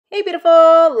Hey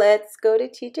beautiful, let's go to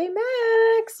TJ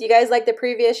Maxx. You guys liked the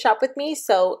previous shop with me,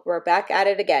 so we're back at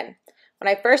it again. When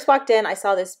I first walked in, I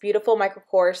saw this beautiful Michael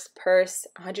Kors purse,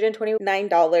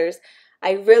 $129.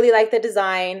 I really like the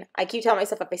design. I keep telling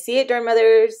myself if I see it during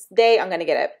Mother's Day, I'm gonna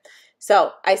get it.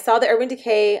 So I saw the Urban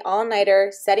Decay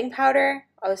All-Nighter Setting Powder.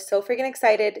 I was so freaking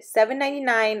excited.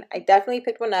 $7.99. I definitely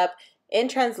picked one up in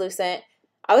translucent.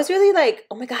 I was really like,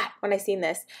 oh my God, when I seen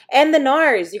this. And the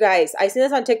NARS, you guys. I seen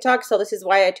this on TikTok, so this is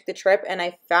why I took the trip and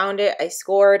I found it. I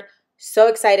scored. So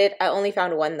excited. I only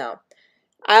found one though.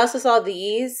 I also saw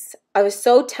these. I was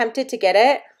so tempted to get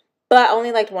it, but I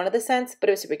only liked one of the scents, but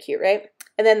it was super cute, right?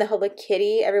 And then the Hello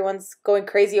Kitty. Everyone's going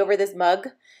crazy over this mug.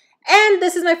 And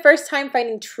this is my first time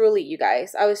finding Truly, you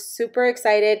guys. I was super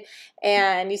excited.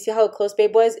 And you see how close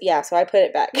Babe was? Yeah, so I put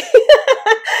it back.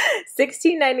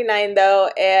 $16.99 though.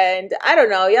 And I don't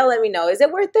know. Y'all let me know. Is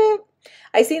it worth it?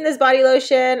 I seen this body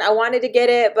lotion. I wanted to get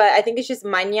it, but I think it's just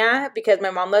mania because my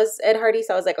mom loves Ed Hardy.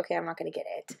 So I was like, okay, I'm not going to get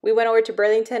it. We went over to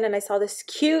Burlington and I saw this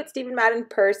cute Stephen Madden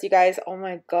purse, you guys. Oh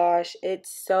my gosh. It's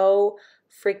so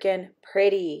freaking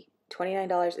pretty.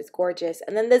 $29. It's gorgeous.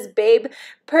 And then this Babe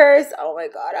purse. Oh my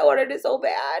God, I wanted it so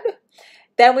bad.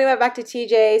 Then we went back to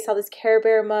TJ, saw this Care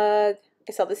Bear mug.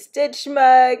 I saw the Stitch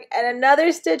mug and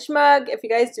another Stitch mug. If you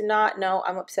guys do not know,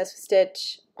 I'm obsessed with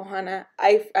Stitch. Ohana,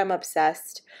 I'm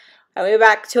obsessed. I went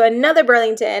back to another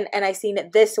Burlington and I seen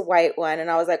this white one and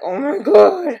I was like, oh my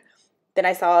God. Then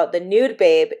I saw the nude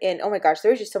Babe and oh my gosh,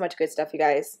 there was just so much good stuff, you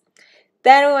guys.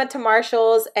 Then we went to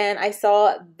Marshall's and I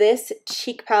saw this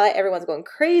cheek palette everyone's going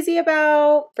crazy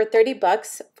about. For 30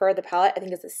 bucks for the palette, I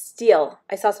think it's a steal.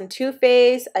 I saw some Too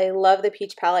Faced. I love the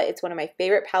peach palette. It's one of my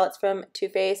favorite palettes from Too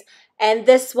Faced. And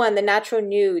this one, the Natural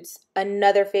Nudes,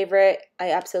 another favorite. I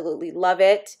absolutely love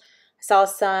it. I saw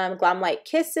some Glam Light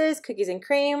Kisses, Cookies and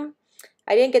Cream.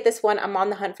 I didn't get this one. I'm on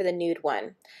the hunt for the nude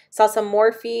one. Saw some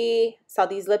Morphe, saw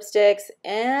these lipsticks,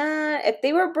 and if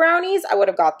they were brownies, I would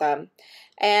have got them.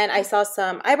 And I saw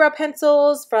some eyebrow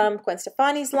pencils from Gwen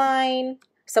Stefani's line,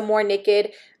 some more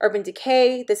Naked Urban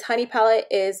Decay. This honey palette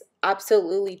is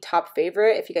absolutely top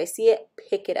favorite. If you guys see it,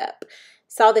 pick it up.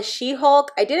 Saw the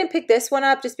She-Hulk. I didn't pick this one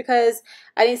up just because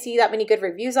I didn't see that many good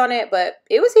reviews on it, but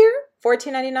it was here,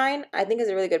 $14.99. I think it's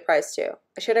a really good price too.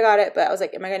 I should have got it, but I was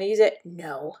like, am I going to use it?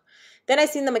 No. Then I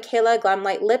seen the Michaela Glam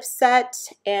Light lip set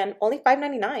and only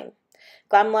 $5.99.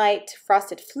 Glam Light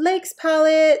Frosted Flakes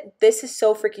palette. This is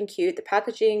so freaking cute. The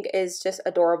packaging is just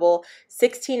adorable.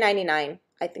 $16.99.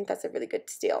 I think that's a really good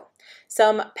steal.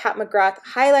 Some Pat McGrath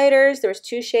highlighters. There was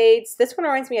 2 shades. This one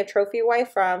reminds me of Trophy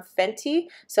Wife from Fenty,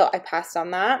 so I passed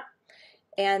on that.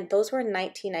 And those were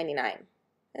 $19.99.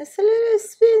 It's a little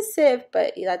expensive,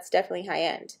 but that's definitely high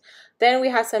end. Then we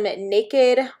have some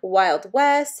Naked Wild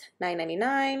West,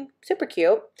 $9.99. Super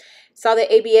cute. Saw the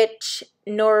ABH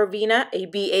Norvina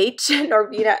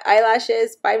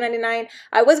eyelashes, $5.99.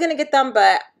 I was going to get them,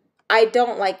 but I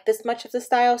don't like this much of the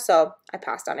style, so I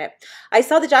passed on it. I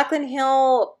saw the Jaclyn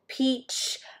Hill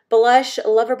Peach Blush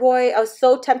Loverboy. I was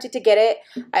so tempted to get it.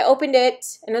 I opened it,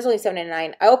 and it was only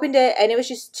 $7.99. I opened it, and it was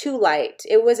just too light.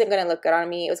 It wasn't going to look good on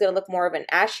me. It was going to look more of an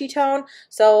ashy tone,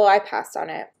 so I passed on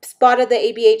it. Spotted the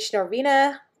ABH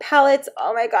Norvina palettes.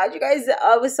 Oh my God, you guys,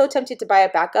 I was so tempted to buy a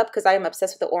backup because I am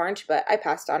obsessed with the orange, but I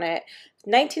passed on it.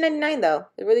 $19.99 though,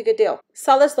 a really good deal.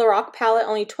 Saw this Lorac palette,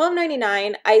 only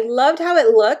 $12.99. I loved how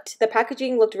it looked. The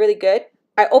packaging looked really good.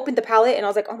 I opened the palette and I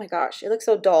was like, oh my gosh, it looks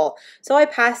so dull. So I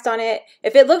passed on it.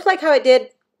 If it looked like how it did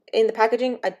in the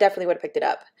packaging, I definitely would have picked it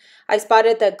up. I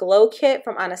spotted the Glow Kit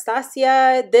from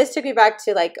Anastasia. This took me back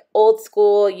to like old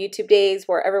school YouTube days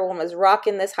where everyone was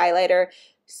rocking this highlighter.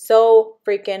 So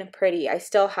freaking pretty. I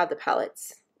still have the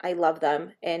palettes. I love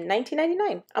them. And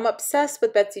 $19.99. I'm obsessed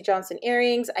with Betsey Johnson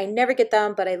earrings. I never get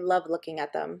them, but I love looking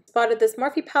at them. Spotted this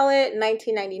Morphe palette,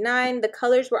 $19.99. The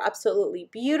colors were absolutely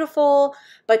beautiful.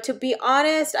 But to be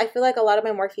honest, I feel like a lot of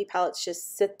my Morphe palettes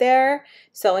just sit there.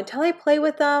 So until I play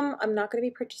with them, I'm not going to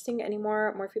be purchasing any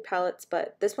more Morphe palettes.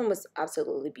 But this one was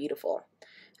absolutely beautiful.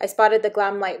 I spotted the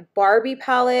Glam Light Barbie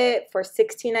palette for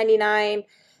 $16.99.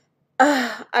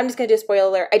 I'm just going to do a spoiler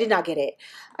alert. I did not get it.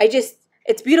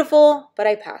 It's beautiful, but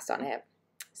I passed on it.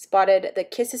 Spotted the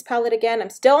Kisses palette again. I'm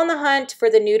still on the hunt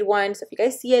for the nude one. So if you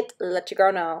guys see it, let your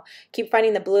girl know. Keep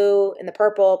finding the blue and the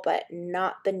purple, but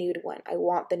not the nude one. I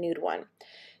want the nude one.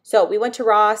 So we went to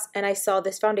Ross and I saw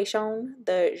this foundation,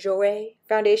 the Jouer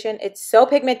foundation. It's so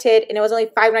pigmented and it was only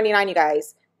 $5.99, you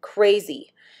guys.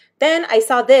 Crazy. Then I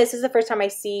saw this. This is the first time I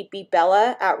see Be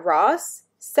Bella at Ross.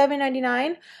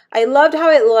 $7.99. I loved how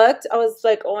it looked. I was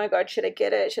like, oh my God, should I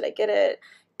get it? Should I get it?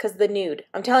 Because the nude.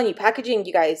 I'm telling you, packaging,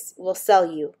 you guys, will sell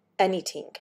you anything.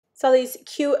 Saw these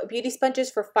cute beauty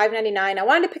sponges for $5.99. I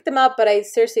wanted to pick them up, but I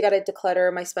seriously got to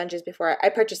declutter my sponges before I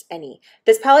purchase any.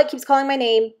 This palette keeps calling my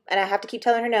name, and I have to keep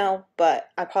telling her no, but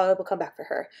I probably will come back for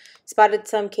her. Spotted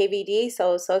some KVD, so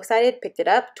I was so excited. Picked it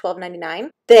up, $12.99.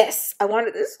 This, I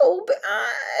wanted this so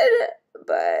bad,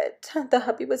 but the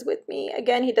hubby was with me.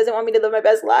 Again, he doesn't want me to live my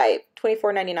best life.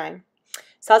 $24.99.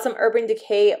 Saw some Urban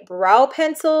Decay brow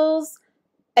pencils.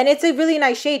 And it's a really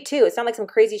nice shade, too. It's not like some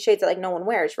crazy shades that, like, no one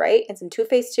wears, right? And some Too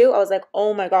Faced, too. I was like,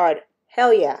 oh, my God.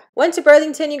 Hell yeah. Went to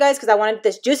Burlington, you guys, because I wanted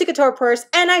this Juicy Couture purse,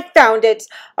 and I found it.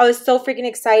 I was so freaking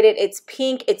excited. It's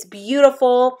pink. It's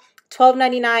beautiful.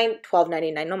 $12.99.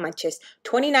 $12.99. No manches.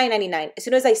 $29.99. As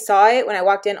soon as I saw it, when I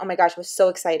walked in, oh, my gosh, I was so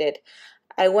excited.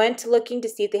 I went looking to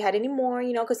see if they had any more,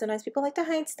 you know, because sometimes people like to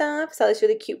hide stuff. Saw this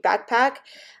really cute backpack.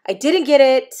 I didn't get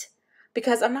it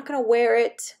because I'm not going to wear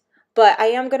it, but I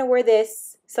am going to wear this.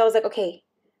 So I was like, okay,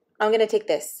 I'm going to take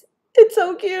this. It's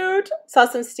so cute. Saw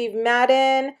some Steve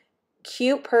Madden,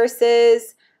 cute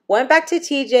purses. Went back to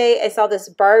TJ. I saw this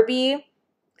Barbie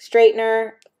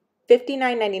straightener,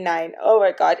 $59.99. Oh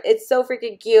my God, it's so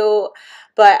freaking cute.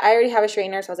 But I already have a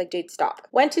straightener, so I was like, Jade, stop.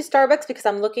 Went to Starbucks because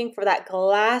I'm looking for that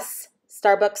glass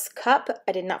Starbucks cup.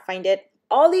 I did not find it.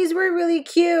 All these were really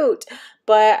cute,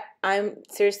 but I'm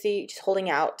seriously just holding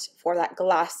out for that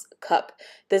glass cup.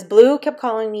 This blue kept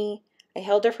calling me. I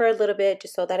held her for a little bit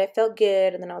just so that I felt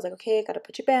good. And then I was like, okay, I got to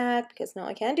put you back because no,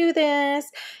 I can't do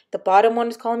this. The bottom one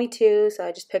was calling me too. So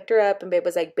I just picked her up and babe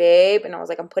was like, babe. And I was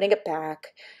like, I'm putting it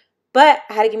back. But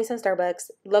I had to give me some Starbucks.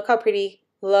 Look how pretty.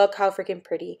 Look how freaking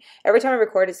pretty. Every time I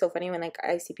record, it's so funny when like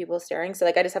I see people staring. So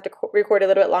like I just have to record a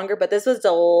little bit longer. But this was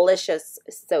delicious.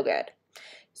 So good.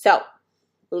 So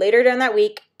later during that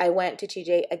week, I went to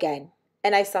TJ again.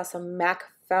 And I saw some MAC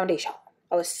foundation.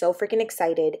 I was so freaking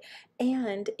excited,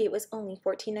 and it was only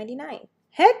 $14.99.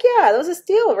 Heck yeah, that was a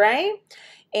steal, right?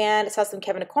 And I saw some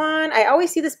Kevyn Aucoin. I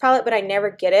always see this palette, but I never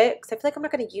get it because I feel like I'm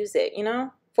not going to use it, you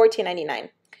know? $14.99.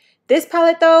 This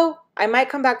palette, though, I might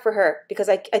come back for her because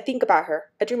I think about her.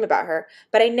 I dream about her,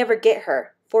 but I never get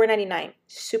her. $4.99.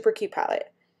 Super cute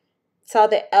palette. Saw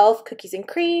the e.l.f. Cookies and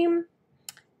Cream.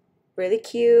 Really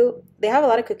cute. They have a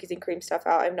lot of cookies and cream stuff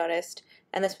out, I've noticed.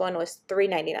 And this one was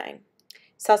 $3.99.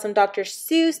 Saw some Dr.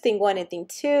 Seuss, thing 1 and thing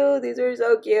 2. These were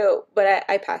so cute, but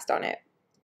I passed on it.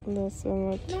 Not so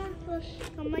much.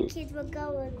 How my kids will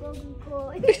go.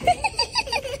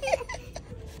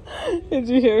 Did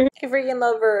you hear her? I freaking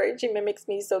love her. She mimics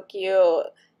me so cute.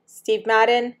 Steve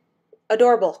Madden,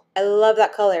 adorable. I love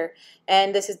that color.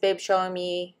 And this is babe showing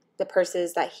me the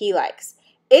purses that he likes.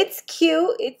 It's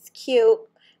cute. It's cute.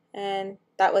 And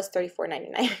that was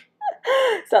 $34.99.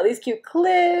 Saw these cute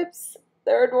clips.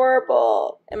 They're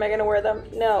adorable. Am I going to wear them?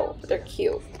 No, but they're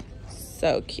cute.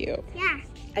 So cute. Yeah.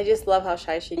 I just love how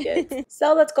shy she gets.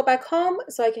 So let's go back home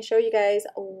so I can show you guys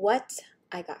what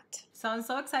I got. So I'm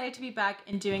so excited to be back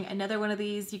and doing another one of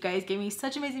these. You guys gave me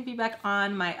such amazing feedback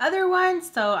on my other one,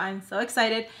 so I'm so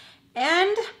excited.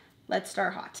 And let's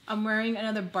start hot. I'm wearing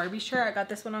another Barbie shirt. I got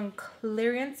this one on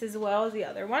clearance as well as the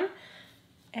other one.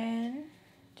 And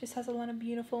just has a lot of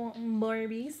beautiful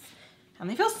Barbies. And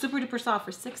they feel super duper soft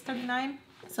for $6.39.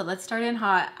 So let's start in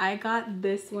hot. I got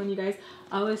this one, you guys.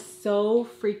 I was so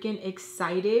freaking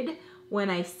excited when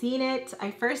I seen it.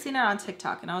 I first seen it on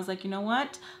TikTok and I was like, you know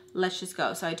what? Let's just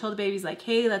go. So I told the babies like,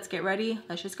 hey, let's get ready.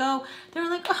 Let's just go. They were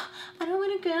like, oh, I don't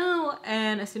want to go.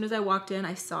 And as soon as I walked in,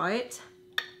 I saw it.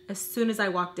 As soon as I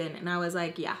walked in and I was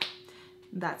like, yeah,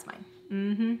 that's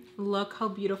mine. Look how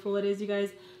beautiful it is, you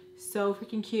guys. So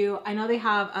freaking cute. I know they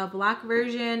have a black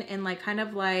version and like kind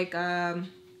of like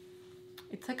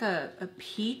it's like a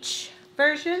peach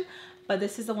version, but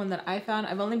this is the one that I found.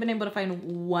 I've only been able to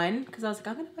find one because I was like,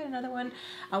 I'm gonna find another one.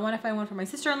 I want to find one for my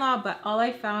sister-in-law, but all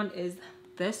I found is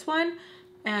this one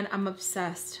and I'm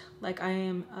obsessed. Like I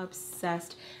am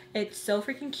obsessed. It's so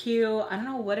freaking cute. I don't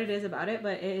know what it is about it,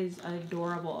 but it is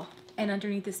adorable. And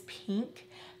underneath is pink.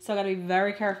 So I gotta be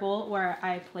very careful where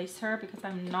I place her because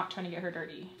I'm not trying to get her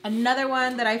dirty. Another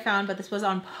one that I found, but this was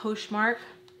on Poshmark.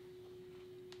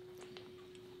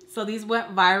 So these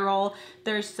went viral.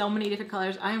 There's so many different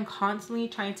colors. I am constantly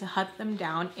trying to hunt them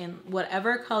down in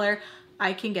whatever color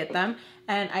I can get them.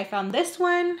 And I found this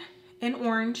one in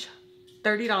orange,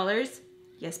 $30.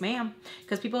 Yes, ma'am.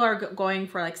 Because people are going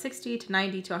for like 60 to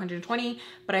 90 to 120,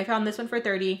 but I found this one for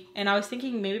 30. And I was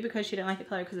thinking maybe because she didn't like the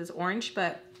color because it's orange,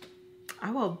 but I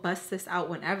will bust this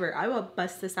out whenever. I will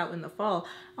bust this out in the fall.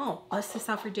 I'll bust this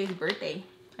out for Jay's birthday.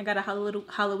 I got a little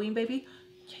Halloween baby.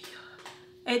 Yeah.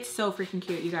 It's so freaking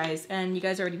cute, you guys. And you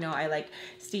guys already know I like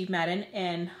Steve Madden.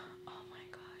 And oh my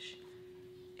gosh,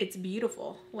 it's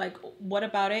beautiful. Like, what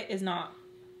about it is not?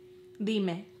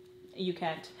 Dime. You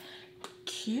can't.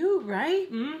 cute, right?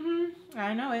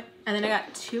 I know it. And then I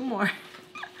got 2 more.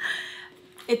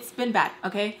 It's been bad,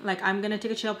 okay? Like, I'm gonna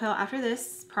take a chill pill after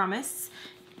this, promise.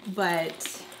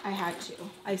 But I had to.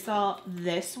 I saw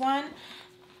this one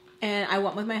and I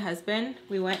went with my husband.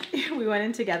 We went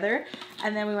in together,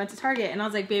 and then we went to Target, and I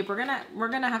was like, babe, we're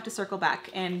gonna have to circle back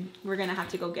and we're gonna have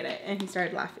to go get it. And he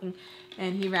started laughing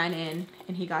and he ran in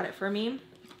and he got it for me.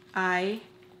 I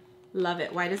love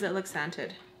it. Why does it look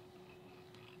scented?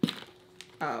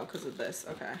 Oh, because of this.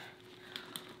 Okay.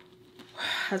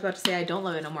 I was about to say I don't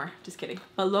love it no more. Just kidding.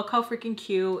 But look how freaking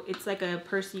cute. It's like a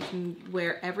purse you can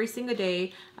wear every single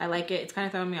day. I like it. It's kind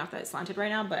of throwing me off that it's slanted right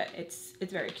now, but it's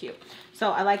very cute. So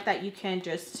I like that you can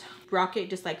just rock it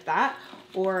just like that,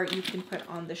 or you can put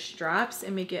on the straps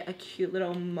and make it a cute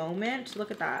little moment.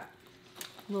 Look at that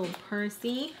little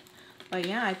pursey. But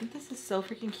yeah, I think this is so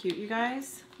freaking cute, you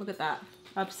guys. Look at that.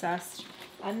 Obsessed.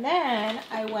 And then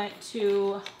I went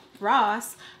to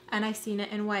Ross and I seen it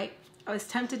in white. I was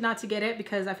tempted not to get it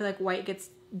because I feel like white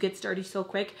gets dirty so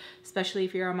quick, especially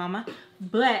if you're a mama.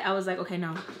 But I was like, okay,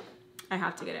 no, I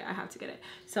have to get it. I have to get it.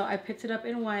 So I picked it up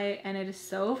in white, and it is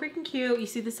so freaking cute. You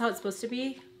see this how it's supposed to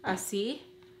be? A C,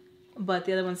 but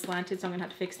the other one's slanted, so I'm gonna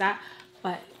have to fix that.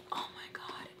 But oh my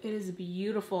God, it is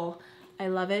beautiful. I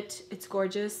love it. It's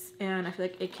gorgeous, and I feel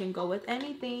like it can go with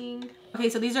anything. Okay,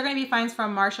 so these are gonna be finds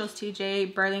from Marshalls,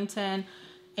 TJ, Burlington,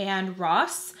 and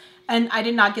Ross. And I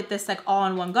did not get this like all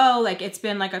in one go. Like, it's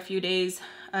been like a few days,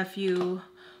 a few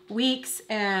weeks,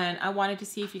 and I wanted to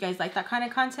see if you guys like that kind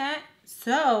of content.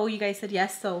 So you guys said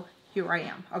yes, so here I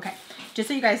am. Okay, just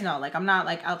so you guys know, like, I'm not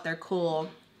like out there cool,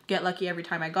 get lucky every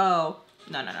time I go.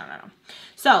 No.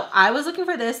 So I was looking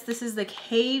for this. This is the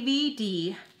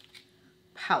KVD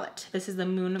palette. This is the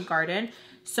Moon Garden.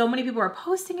 So many people are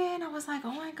posting it, and I was like,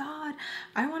 oh my God,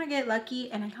 I want to get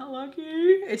lucky, and I got lucky.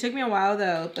 It took me a while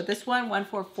though, but this one went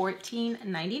for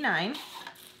 $14.99.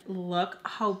 Look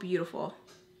how beautiful.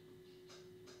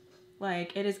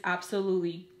 Like, it is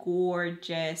absolutely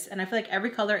gorgeous, and I feel like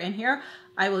every color in here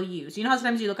I will use. You know how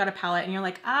sometimes you look at a palette and you're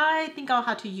like, I think I'll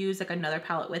have to use like another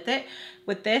palette with it.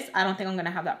 With this, I don't think I'm gonna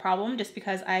have that problem, just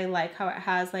because I like how it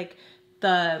has like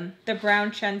the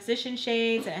brown transition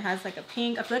shades, and it has like a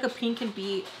pink. I feel like a pink can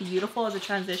be beautiful as a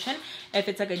transition if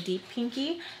it's like a deep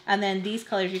pinky. And then these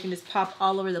colors you can just pop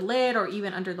all over the lid or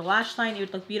even under the lash line. It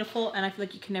would look beautiful, and I feel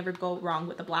like you can never go wrong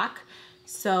with the black.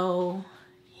 So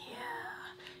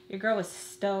your girl was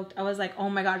stoked. I was like, oh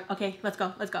my God, okay, let's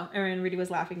go. And Rudy was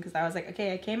laughing because I was like,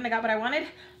 okay, I came and I got what I wanted.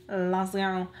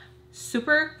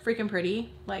 Super freaking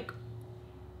pretty. Like,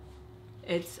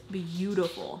 it's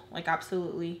beautiful. Like,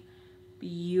 absolutely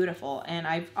beautiful. And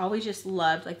I've always just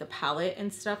loved like the palette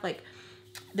and stuff. Like,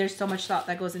 there's so much thought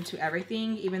that goes into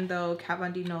everything. Even though Kat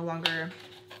Von D no longer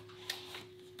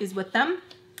is with them,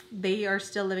 they are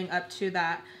still living up to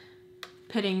that,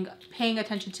 paying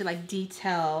attention to like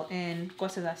detail and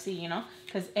cosas así, you know,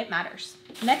 because it matters.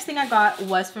 Next thing I got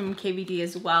was from KVD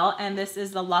as well, and this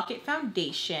is the Lock-It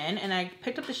foundation, and I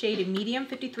picked up the shade medium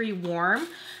 53 warm.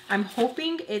 I'm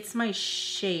hoping it's my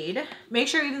shade. Make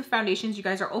sure even the foundations, you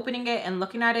guys are opening it and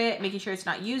looking at it, making sure it's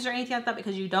not used or anything like that,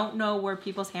 because you don't know where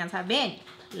people's hands have been.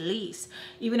 Please,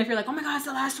 even if you're like, oh my God, it's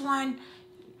the last one,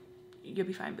 you'll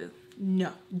be fine, boo.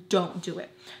 No, don't do it.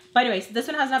 But anyways, this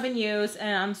one has not been used,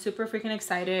 and I'm super freaking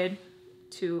excited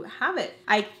to have it.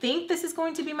 I think this is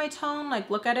going to be my tone. Like,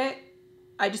 look at it.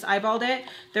 I just eyeballed it.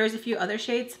 There's a few other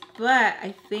shades, but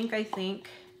I think I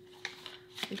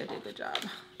did a good job.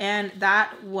 And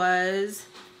that was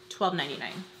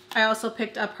 $12.99. I also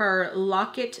picked up her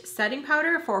Lock-It setting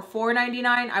powder for $4.99.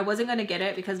 I wasn't gonna get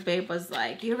it because babe was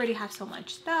like, you already have so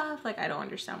much stuff. Like, I don't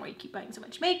understand why you keep buying so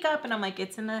much makeup. And I'm like,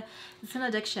 it's an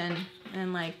addiction.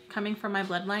 And like, coming from my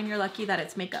bloodline, you're lucky that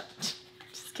it's makeup.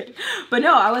 Just kidding. But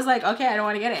no, I was like, okay, I don't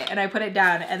want to get it. And I put it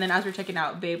down. And then as we're checking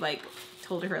out, babe like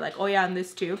told her like, oh yeah, and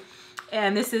this too.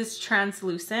 And this is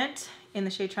translucent, in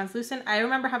the shade translucent. I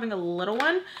remember having a little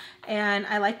one and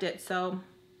I liked it. So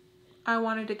I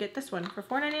wanted to get this one for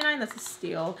 $4.99. That's a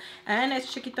steal. And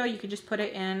it's chiquito. You could just put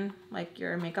it in like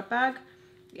your makeup bag.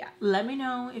 Yeah. Let me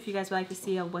know if you guys would like to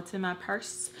see a what's in my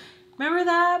purse. Remember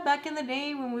that back in the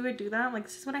day when we would do that? Like,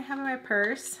 this is what I have in my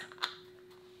purse.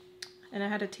 And I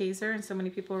had a taser, and so many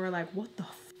people were like, what the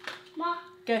f? Mom.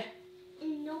 Okay.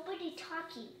 Nobody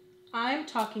talking. I'm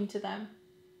talking to them.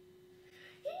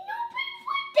 Nobody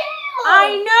was there.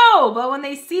 I know, but when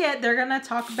they see it, they're gonna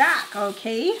talk back,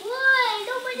 okay? Why?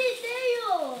 Nobody's there.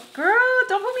 Girl,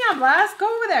 don't put me on blast. Go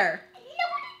over there.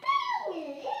 Nobody's there.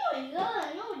 Oh my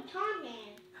God, no one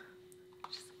talking.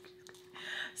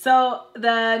 So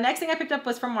the next thing I picked up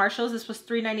was from Marshalls. This was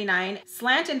 $3.99.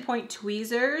 Slant and point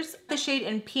tweezers. The shade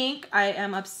in pink. I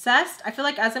am obsessed. I feel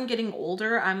like as I'm getting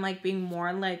older, I'm like being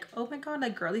more like, oh my god,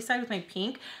 like girly side with my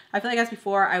pink. I feel like as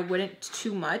before, I wouldn't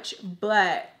too much,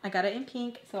 but I got it in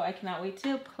pink, so I cannot wait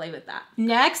to play with that.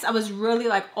 Next, I was really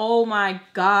like, oh my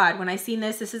god, when I seen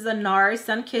this. This is a NARS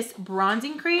Sun Kiss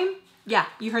Bronzing Cream. Yeah,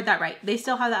 you heard that right. They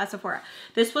still have that at Sephora.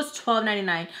 This was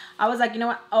 $12.99. I was like, you know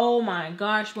what? Oh my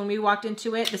gosh. When we walked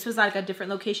into it, this was like a different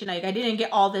location. Like, I didn't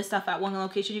get all this stuff at one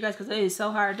location, you guys, because it is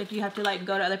so hard. Like, you have to like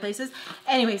go to other places.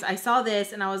 Anyways, I saw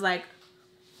this and I was like,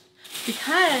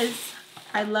 because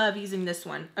I love using this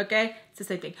one, okay? It's the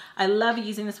same thing. I love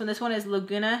using this one. This one is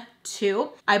Laguna 2.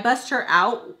 I bust her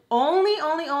out only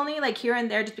like here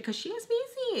and there just because she is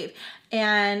busy.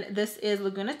 And this is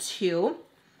Laguna 2.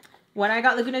 When I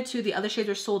got Laguna 2, the other shades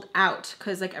were sold out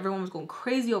because like everyone was going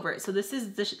crazy over it. So this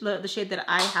is the shade that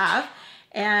I have.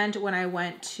 And when I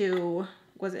went to,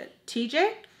 was it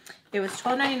TJ? It was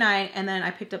 $12.99, and then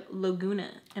I picked up Laguna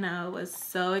and I was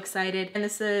so excited. And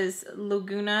this is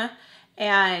Laguna,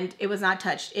 and it was not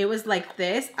touched. It was like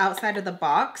this outside of the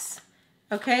box,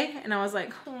 okay? And I was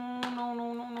like, oh,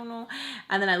 no.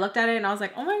 And then I looked at it and I was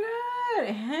like, oh my god,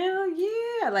 hell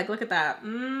yeah. Like, look at that.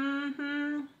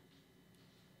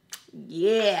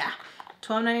 Yeah,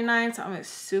 $12.99. So I'm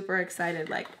super excited.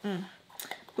 Like,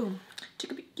 boom.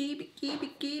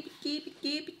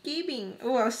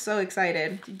 Oh, I was so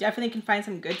excited. You definitely can find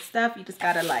some good stuff. You just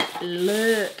gotta like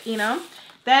look, you know.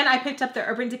 Then I picked up the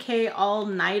Urban Decay All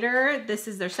Nighter. This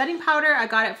is their setting powder. I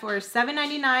got it for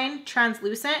 $7.99,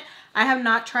 translucent. I have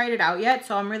not tried it out yet,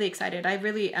 so I'm really excited. I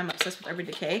really am obsessed with Urban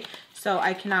Decay, so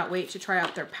I cannot wait to try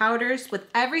out their powders. With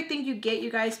everything you get,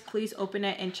 you guys, please open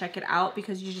it and check it out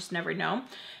because you just never know.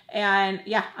 And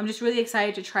yeah, I'm just really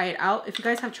excited to try it out. If you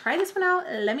guys have tried this one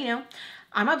out, let me know.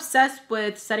 I'm obsessed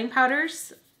with setting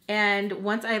powders, and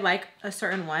once I like a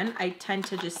certain one, I tend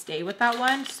to just stay with that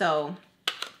one, so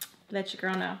let your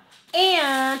girl know.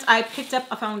 And I picked up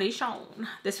a foundation.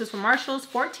 This was from Marshalls,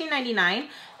 $14.99,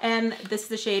 and this is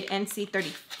the shade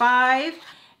NC35.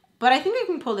 But I think I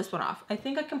can pull this one off. I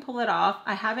think I can pull it off.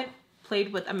 I haven't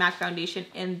played with a MAC foundation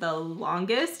in the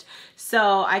longest,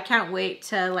 so I can't wait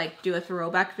to like do a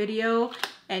throwback video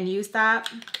and use that.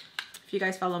 If you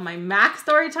guys follow my MAC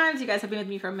story times, you guys have been with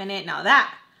me for a minute. Now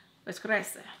that was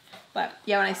crazy. But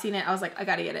yeah, when I seen it, I was like, I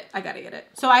gotta get it. I gotta get it.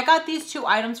 So I got these 2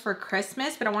 items for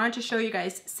Christmas, but I wanted to show you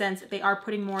guys since they are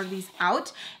putting more of these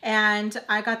out. And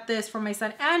I got this for my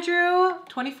son Andrew,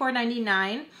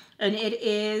 $24.99. And it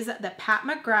is the Pat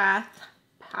McGrath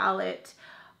palette.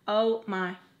 Oh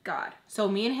my god. So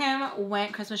me and him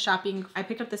went Christmas shopping. I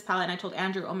picked up this palette and I told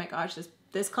Andrew, oh my gosh,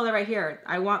 this color right here,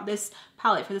 I want this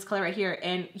palette for this color right here.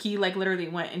 And he like literally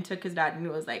went and took his dad and he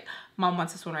was like, mom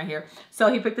wants this one right here.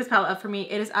 So he picked this palette up for me.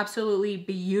 It is absolutely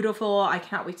beautiful. I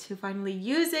cannot wait to finally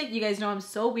use it. You guys know I'm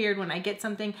so weird. When I get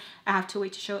something, I have to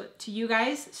wait to show it to you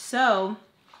guys. So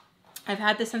I've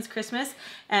had this since Christmas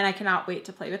and I cannot wait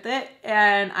to play with it.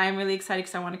 And I'm really excited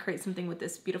because I want to create something with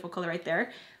this beautiful color right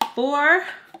there for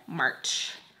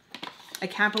March. I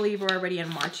can't believe we're already in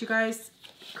March, you guys.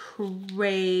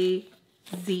 Crazy.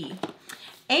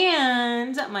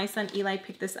 And my son Eli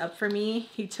picked this up for me.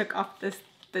 He took off the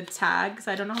tag,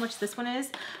 so I don't know how much this one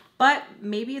is, but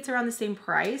maybe it's around the same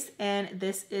price. And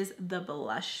this is the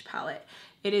blush palette.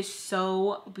 It is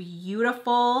so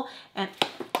beautiful, and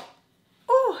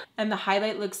the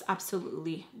highlight looks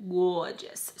absolutely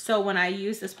gorgeous. So when I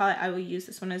use this palette, I will use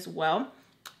this one as well.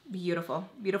 Beautiful,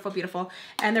 beautiful, beautiful.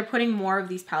 And they're putting more of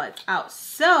these palettes out.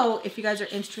 So if you guys are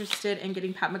interested in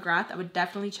getting Pat McGrath, I would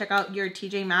definitely check out your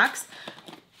Tjmaxx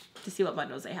to see what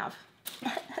bundles they have.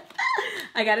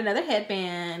 I got another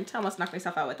headband. I almost knocked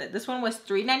myself out with it. This one was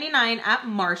 $3.99 at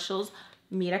Marshalls.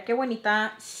 Mira que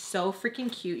bonita. So freaking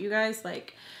cute, you guys.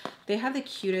 Like, they have the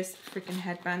cutest freaking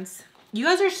headbands. You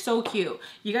guys are so cute.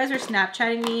 You guys are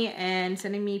Snapchatting me and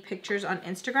sending me pictures on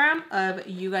Instagram of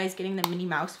you guys getting the Minnie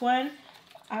Mouse one.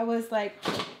 I was like,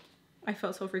 I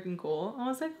felt so freaking cool. I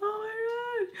was like, oh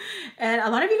my god. And a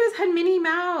lot of you guys had Minnie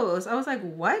Mouse. I was like,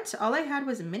 what? All I had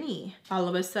was Minnie. All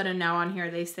of a sudden now on here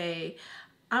they say,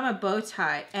 I'm a bow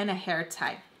tie and a hair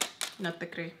tie. No te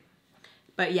creo.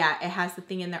 But yeah, it has the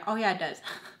thing in there. Oh yeah, it does.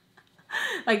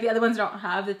 Like the other ones don't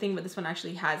have the thing, but this one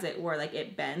actually has it where like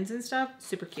it bends and stuff.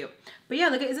 Super cute. But yeah,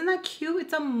 look, isn't that cute?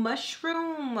 It's a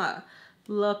mushroom.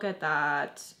 Look at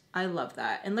that. I love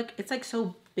that. And look, it's like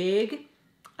so big.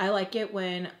 I like it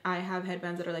when I have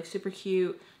headbands that are like super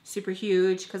cute, super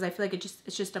huge, because I feel like it's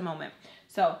just a moment.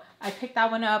 So I picked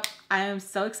that one up. I am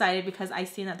so excited because I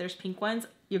seen that there's pink ones.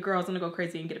 Your girl's gonna go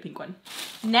crazy and get a pink one.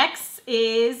 Next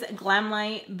is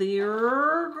Glamlight.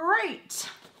 They're great.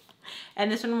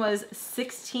 And this one was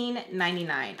 $16.99.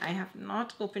 I have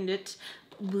not opened it.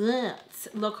 But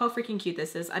look how freaking cute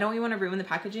this is. I don't even want to ruin the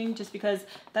packaging just because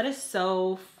that is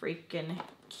so freaking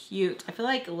cute. I feel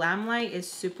like Lamplight is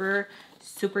super,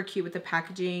 super cute with the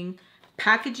packaging.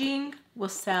 Packaging will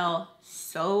sell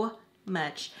so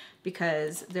much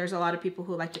because there's a lot of people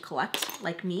who like to collect,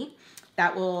 like me,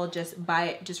 that will just buy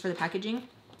it just for the packaging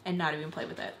and not even play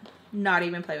with it. Not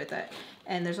even play with it.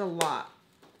 And there's a lot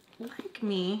like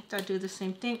me that do the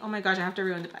same thing. Oh my gosh, I have to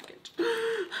ruin the package.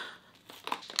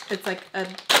 It's like a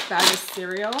bag of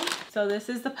cereal. So this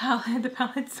is the palette. The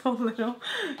palette's so little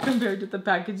compared to the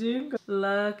packaging.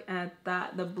 Look at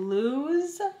that. The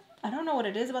blues. I don't know what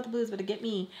it is about the blues, but to get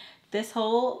me, this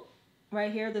whole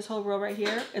right here, this whole row right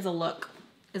here is a look.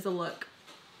 Is a look.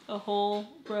 A whole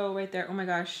row right there. Oh my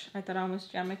gosh. I thought I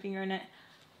almost jammed my finger in it.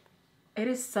 It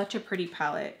is such a pretty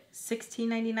palette.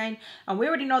 $16.99. And we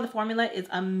already know the formula is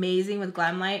amazing with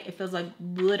Glam Light. It feels like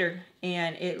glitter.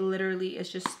 And it literally is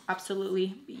just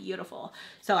absolutely beautiful.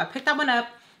 So I picked that one up.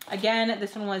 Again,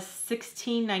 this one was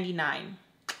 $16.99.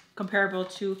 Comparable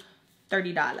to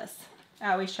 $30.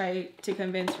 I always try to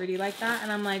convince Rudy like that.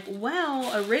 And I'm like,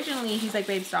 well, originally he's like,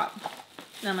 babe, stop.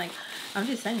 And I'm like, I'm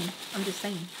just saying. I'm just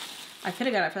saying. I could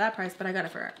have got it for that price, but I got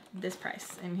it for this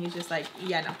price. And he's just like,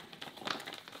 yeah, no.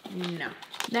 No.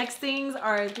 Next things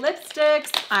are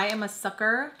lipsticks. I am a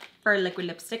sucker for liquid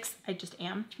lipsticks. I just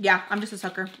am. Yeah, I'm just a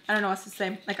sucker. I don't know what else to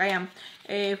say. Like, I am.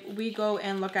 If we go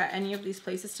and look at any of these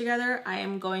places together, I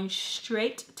am going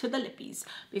straight to the lippies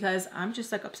because I'm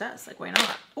just like obsessed. Like, why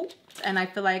not? Oh. And I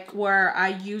feel like where I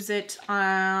use it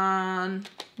on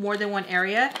more than one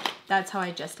area, that's how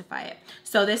I justify it.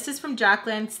 So this is from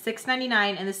Jaclyn, $6.99,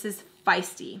 and this is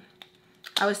Feisty.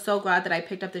 I was so glad that I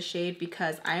picked up the shade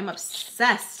because I am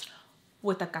obsessed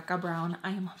with the caca brown.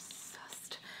 I am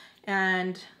obsessed.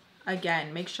 And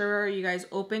again, make sure you guys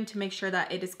open to make sure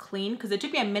that it is clean because it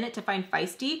took me a minute to find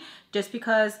Feisty just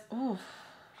because, oh,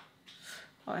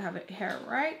 I have it here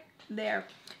right there.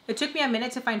 It took me a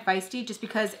minute to find Feisty just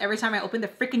because every time I opened the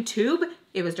freaking tube,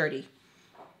 it was dirty.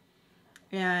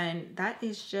 And that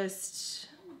is just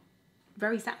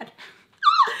very sad.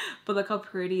 But look how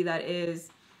pretty that is.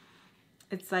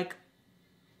 It's like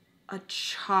a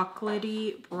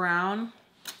chocolatey brown.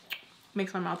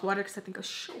 Makes my mouth water because I think of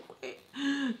chocolate.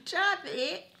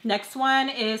 Chocolate. Next one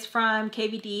is from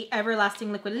KVD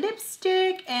Everlasting Liquid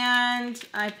Lipstick. And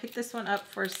I picked this one up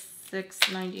for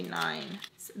 $6.99.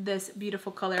 It's this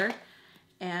beautiful color.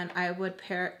 And I would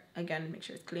pair, again, make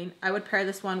sure it's clean. I would pair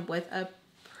this one with a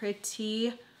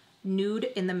pretty nude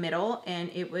in the middle. And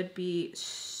it would be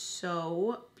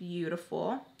so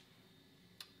beautiful.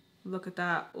 Look at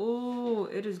that. Oh,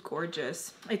 it is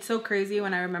gorgeous. It's so crazy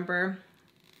when I remember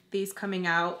these coming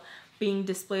out, being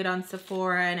displayed on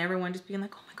Sephora and everyone just being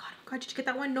like, oh my God, did you get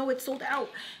that one? No, it's sold out.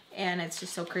 And it's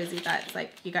just so crazy that it's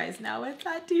like, you guys know it's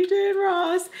at TJ and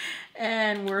Ross.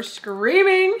 And we're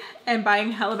screaming and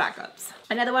buying hella backups.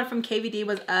 Another one from KVD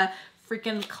was a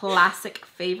freaking classic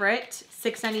favorite.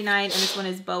 $6.99, and this one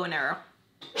is Bow and Arrow.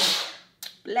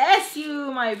 Bless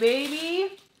you, my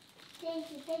baby. Thank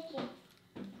you, thank you.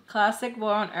 Classic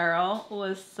Bow and Arrow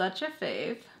was such a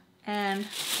fave. And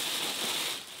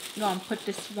I'm gonna put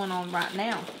this one on right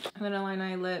now. I'm gonna line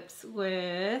my lips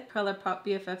with ColourPop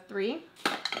BFF3.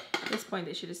 At this point,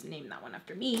 they should just name that one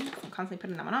after me. I'm constantly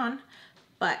putting that one on.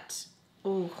 But,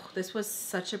 oh, this was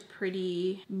such a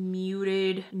pretty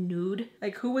muted nude.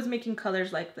 Like, who was making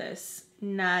colors like this?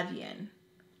 Nadian.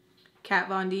 Kat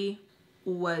Von D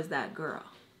was that girl.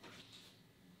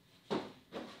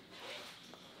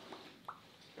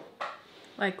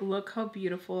 Like, look how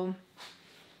beautiful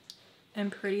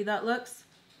and pretty that looks.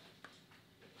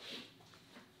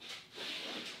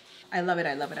 I love it,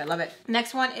 I love it, I love it.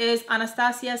 Next one is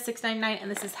Anastasia, $6.99, and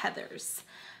this is Heather's.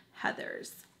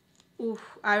 Heather's. Ooh,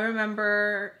 I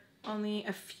remember only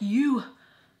a few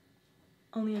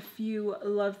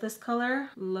loved this color.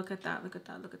 Look at that, look at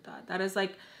that, look at that. That is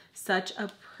like such a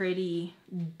pretty,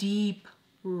 deep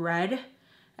red.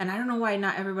 And I don't know why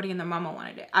not everybody and their mama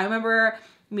wanted it. I remember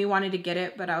me wanted to get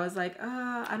it, but I was like,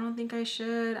 I don't think I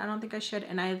should. I don't think I should.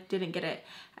 And I didn't get it.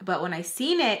 But when I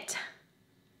seen it,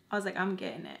 I was like, I'm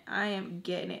getting it. I am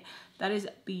getting it. That is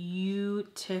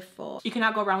beautiful. You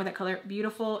cannot go wrong with that color.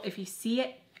 Beautiful. If you see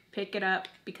it, pick it up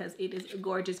because it is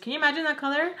gorgeous. Can you imagine that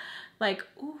color? Like,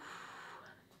 ooh,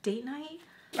 date night.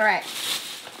 All right.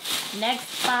 Next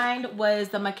find was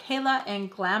the Michaela and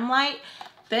Glam Light.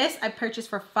 This I purchased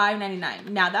for $5.99.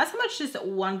 Now that's how much just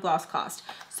one gloss cost.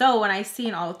 So when I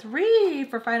seen all three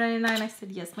for $5.99, I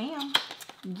said, yes, ma'am.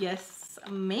 Yes,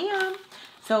 ma'am.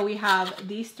 So we have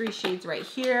these 3 shades right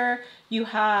here. You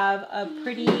have a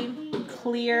pretty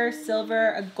clear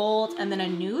silver, a gold, and then a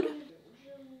nude.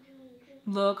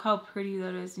 Look how pretty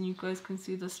that is, and you guys can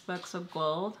see the specks of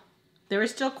gold. There were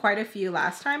still quite a few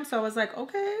last time, so I was like,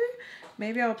 okay,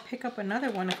 maybe I'll pick up another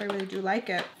one if I really do like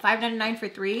it. $5.99 for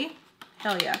 3.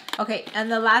 Hell yeah. Okay,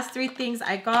 and the last 3 things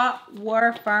I got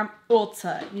were from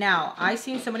Ulta. Now, I've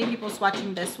seen so many people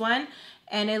swatching this one,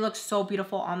 and it looks so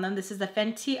beautiful on them. This is the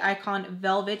Fenty Icon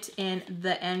Velvet in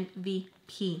the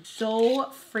MVP.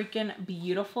 So freaking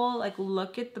beautiful. Like,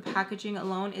 look at the packaging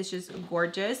alone. It's just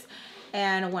gorgeous.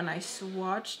 And when I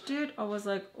swatched it, I was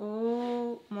like,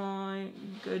 oh my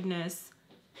goodness.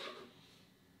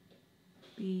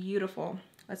 Beautiful.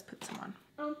 Let's put some on.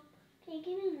 Can you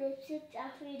give me lipstick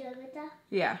after you're done with that?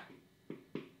 Yeah.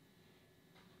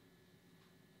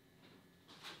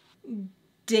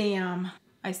 Damn.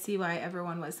 I see why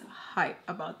everyone was hype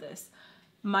about this.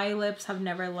 My lips have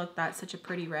never looked that such a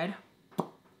pretty red.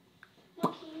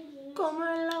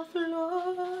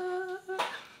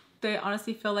 They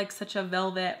honestly feel like such a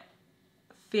velvet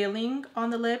feeling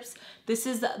on the lips. This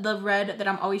is the red that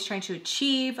I'm always trying to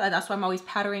achieve. That's why I'm always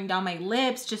powdering down my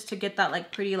lips just to get that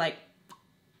like pretty like.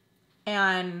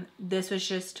 And this was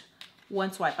just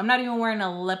one swipe. I'm not even wearing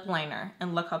a lip liner,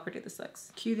 and look how pretty this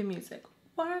looks. Cue the music.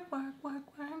 Work, work, work,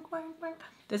 work, work, work.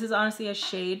 This is honestly a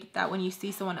shade that when you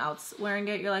see someone else wearing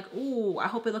it, you're like, ooh, I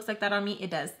hope it looks like that on me. It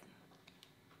does.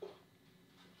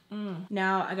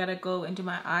 Now I gotta go into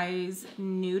my eyes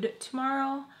nude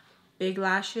tomorrow. Big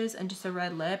lashes and just a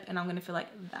red lip, and I'm gonna feel like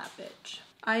that bitch.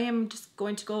 I am just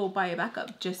going to go buy a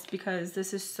backup just because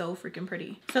this is so freaking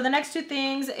pretty. So the next 2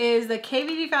 things is the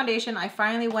KVD foundation. I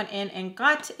finally went in and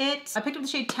got it. I picked up the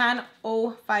shade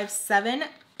 10057.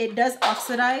 It does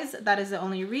oxidize. That is the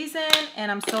only reason.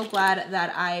 And I'm so glad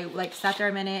that I like sat there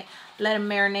a minute, let it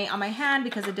marinate on my hand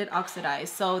because it did oxidize.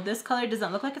 So this color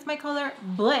doesn't look like it's my color,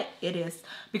 but it is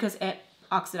because it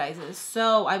oxidizes.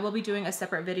 So I will be doing a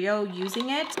separate video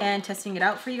using it and testing it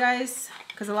out for you guys.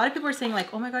 Because a lot of people are saying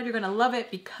like, oh my God, you're gonna love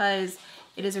it because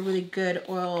it is a really good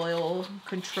oil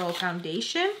control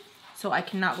foundation. So I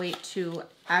cannot wait to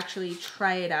actually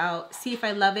try it out, see if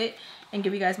I love it, and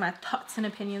give you guys my thoughts and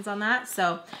opinions on that.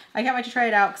 So I can't wait to try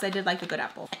it out because I did like the Good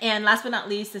Apple. And last but not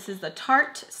least, this is the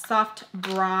Tarte Soft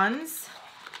Bronze.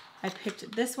 I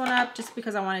picked this one up just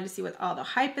because I wanted to see what all the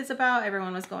hype is about.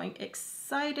 Everyone was going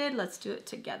excited. Let's do it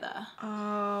together.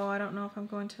 Oh, I don't know if I'm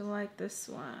going to like this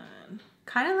one.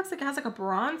 Kind of looks like it has like a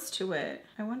bronze to it.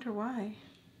 I wonder why.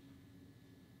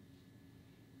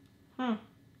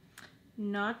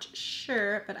 Not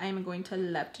sure, but I am going to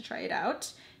love to try it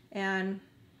out. And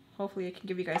hopefully I can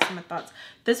give you guys some thoughts.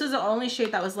 This was the only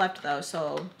shade that was left though,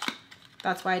 so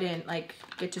that's why I didn't like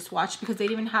get to swatch, because they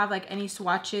didn't even have like any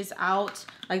swatches out,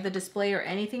 like the display or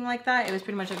anything like that. It was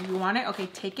pretty much like, if you want it, okay,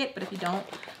 take it, but if you don't,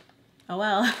 oh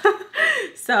well.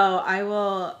 So I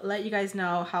will let you guys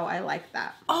know how I like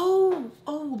that. Oh,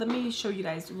 let me show you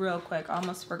guys real quick. I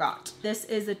almost forgot. This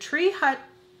is a Tree Hut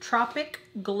Tropic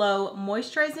Glow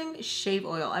Moisturizing Shave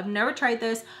Oil. I've never tried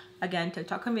this. Again,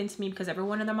 TikTok convinced me because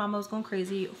everyone and their mama was going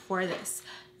crazy for this.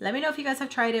 Let me know if you guys have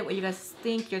tried it, what you guys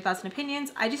think, your thoughts and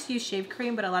opinions. I just use shave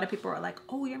cream, but a lot of people are like,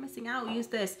 oh, you're missing out, use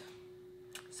this.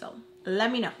 So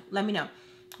let me know.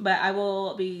 But I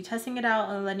will be testing it out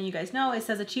and letting you guys know. It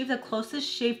says achieve the closest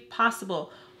shave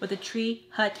possible with the Tree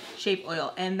Hut Shave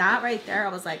Oil. And that right there,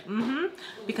 I was like,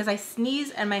 because I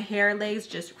sneeze and my hair legs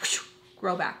just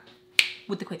grow back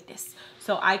with the quickness.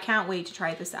 So I can't wait to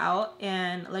try this out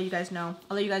and let you guys know.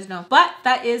 I'll let you guys know. But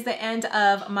that is the end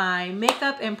of my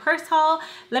makeup and purse haul.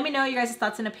 Let me know your guys'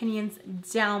 thoughts and opinions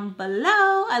down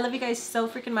below. I love you guys so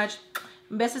freaking much.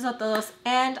 Besos a todos,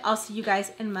 and I'll see you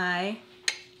guys in my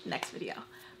next video.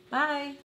 Bye.